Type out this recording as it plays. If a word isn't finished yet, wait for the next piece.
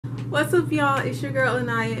What's up, y'all? It's your girl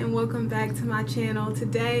Aniyah and welcome back to my channel.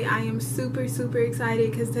 Today I am super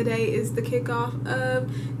excited because today is the kickoff of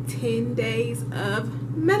 10 days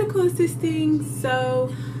of medical assisting.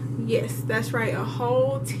 So yes, that's right, a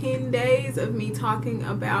whole 10 days of me talking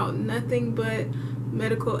about nothing but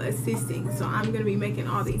medical assisting. So I'm going to be making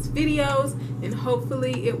all these videos and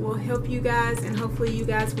hopefully it will help you guys and hopefully you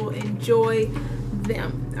guys will enjoy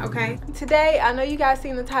them. Okay, today, I know you guys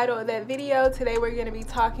seen the title of that video. Today we're going to be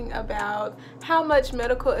talking about how much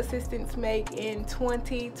medical assistants make in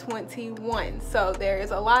 2021. So there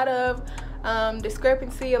is a lot of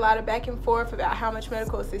discrepancy, a lot of back and forth about how much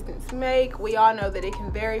medical assistants make. We all know that it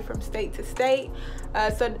can vary from state to state.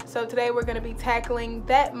 So today we're going to be tackling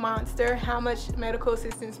that monster, how much medical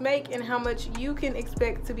assistants make and how much you can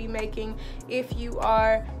expect to be making if you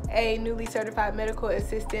are a newly certified medical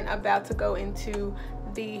assistant about to go into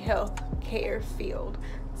the healthcare field.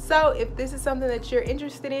 So if this is something that you're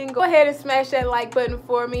interested in, go ahead and smash that like button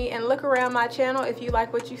for me and look around my channel. If you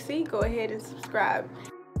like what you see, go ahead and subscribe.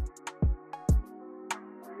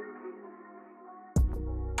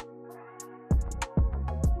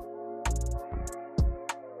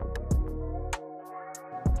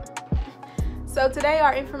 So today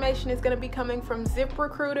our information is going to be coming from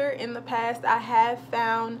ZipRecruiter. In the past I have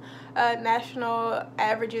found national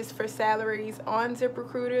averages for salaries on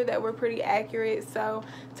ZipRecruiter that were pretty accurate. So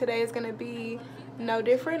today is going to be no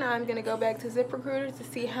different. I'm going to go back to ZipRecruiter to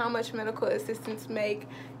see how much medical assistants make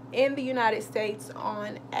in the United States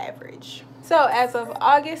on average. So as of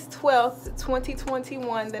August 12th,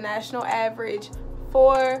 2021, the national average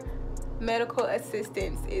for medical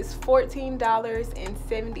assistants is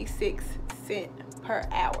 $14.76 per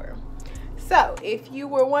hour. So if you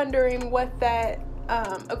were wondering what that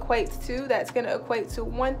equates to, that's going to equate to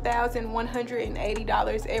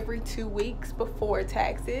 $1,180 every 2 weeks before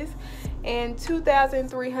taxes and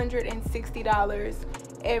 $2,360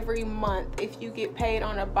 every month if you get paid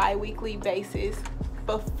on a bi-weekly basis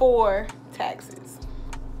before taxes.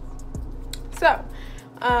 So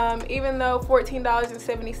even though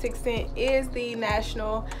 $14.76 is the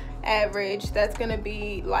national average, that's going to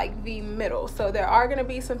be like the middle. So there are going to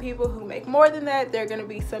be some people who make more than that. There are going to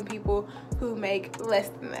be some people who make less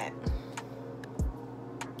than that.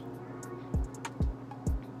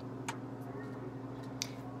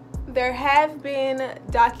 There have been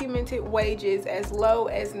documented wages as low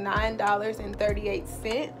as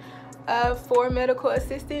 $9.38 for medical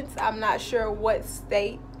assistants. I'm not sure what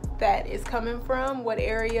state that is coming from, what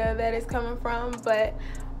area that is coming from, but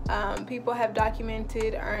people have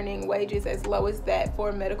documented earning wages as low as that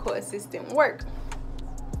for medical assistant work.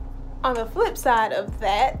 On the flip side of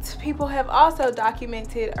that, people have also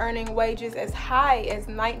documented earning wages as high as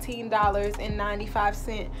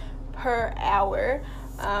 $19.95 per hour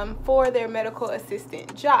for their medical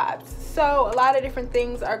assistant jobs. So a lot of different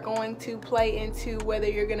things are going to play into whether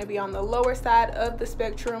you're going to be on the lower side of the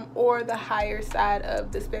spectrum or the higher side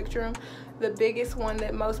of the spectrum. The biggest one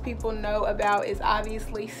that most people know about is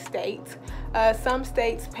obviously state. Some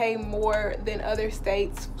states pay more than other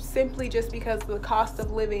states simply just because the cost of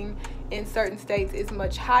living in certain states is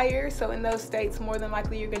much higher. So in those states, more than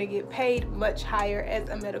likely you're going to get paid much higher as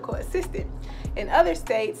a medical assistant. In other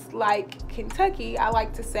states like Kentucky, I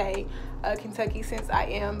like to say Kentucky, since I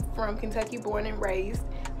am from Kentucky, born and raised,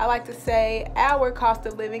 I like to say our cost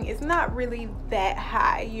of living is not really that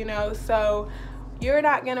high, you know, so you're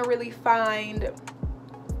not going to really find,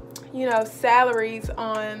 you know, salaries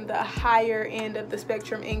on the higher end of the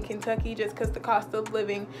spectrum in Kentucky just because the cost of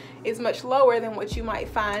living is much lower than what you might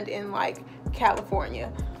find in like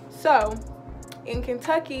California. So in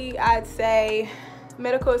Kentucky, I'd say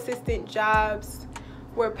medical assistant jobs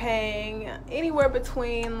were paying anywhere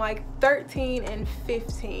between like 13 and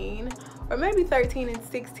 15, or maybe 13 and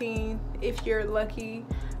 16 if you're lucky.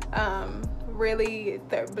 Really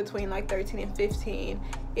between like 13 and 15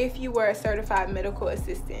 if you were a certified medical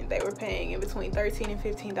assistant. They were paying in between $13 and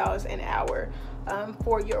 $15 an hour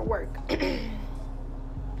for your work.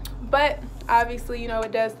 But obviously, you know,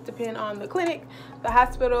 it does depend on the clinic, the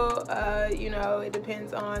hospital, you know, it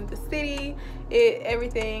depends on the city,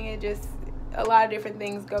 everything. It just, a lot of different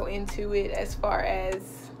things go into it as far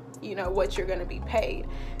as, you know, what you're going to be paid.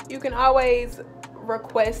 You can always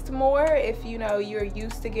request more if, you know, you're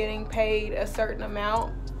used to getting paid a certain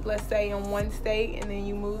amount, let's say in one state, and then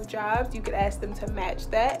you move jobs. You could ask them to match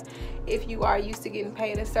that if you are used to getting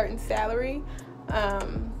paid a certain salary.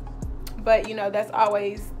 But you know,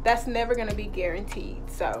 that's never going to be guaranteed.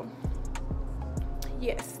 So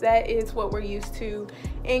yes, that is what we're used to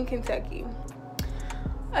in Kentucky.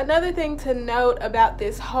 Another thing to note about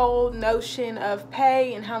this whole notion of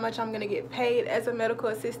pay and how much I'm going to get paid as a medical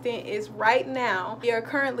assistant is right now we are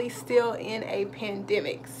currently still in a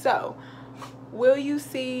pandemic. So will you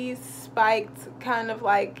see spiked kind of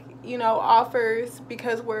like, you know, offers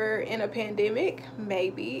because we're in a pandemic?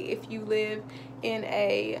 Maybe. If you live in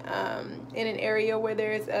an area where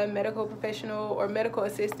there's a medical professional or medical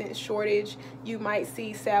assistant shortage, you might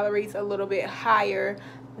see salaries a little bit higher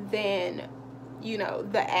than, you know,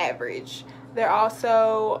 the average. There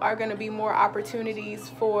also are going to be more opportunities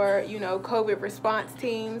for, you know, COVID response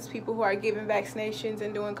teams, people who are giving vaccinations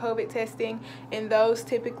and doing COVID testing, and those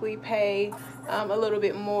typically pay a little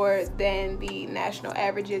bit more than the national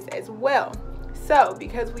averages as well. So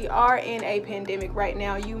because we are in a pandemic right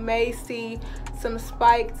now, you may see some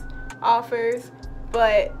spiked offers,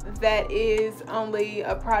 but that is only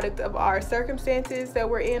a product of our circumstances that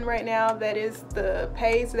we're in right now. That is, the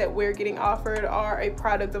pays that we're getting offered are a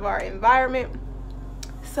product of our environment,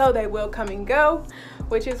 so they will come and go,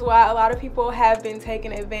 which is why a lot of people have been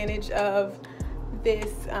taking advantage of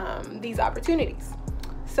these opportunities.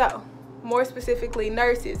 So more specifically,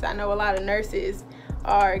 nurses. I know a lot of nurses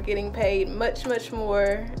are getting paid much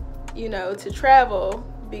more, you know, to travel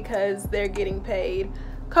because they're getting paid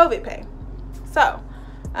COVID pay. So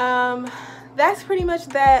that's pretty much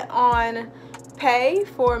that on pay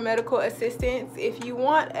for medical assistants. If you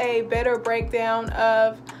want a better breakdown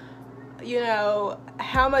of, you know,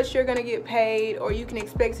 how much you're going to get paid or you can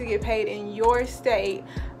expect to get paid in your state,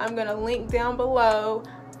 I'm going to link down below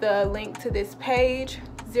the link to this page,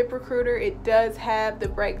 ZipRecruiter. It does have the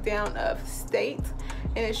breakdown of states,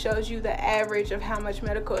 and it shows you the average of how much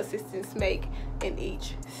medical assistants make in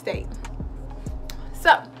each state.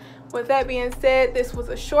 So with that being said, this was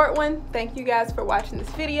a short one. Thank you guys for watching this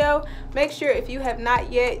video. Make sure if you have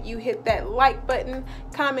not yet, you hit that like button,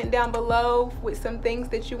 comment down below with some things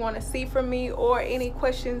that you want to see from me or any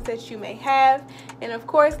questions that you may have. And of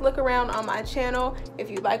course, look around on my channel. If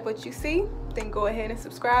you like what you see, then go ahead and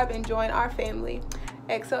subscribe and join our family.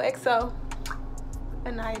 XOXO,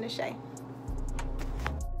 Aniyah NaShée.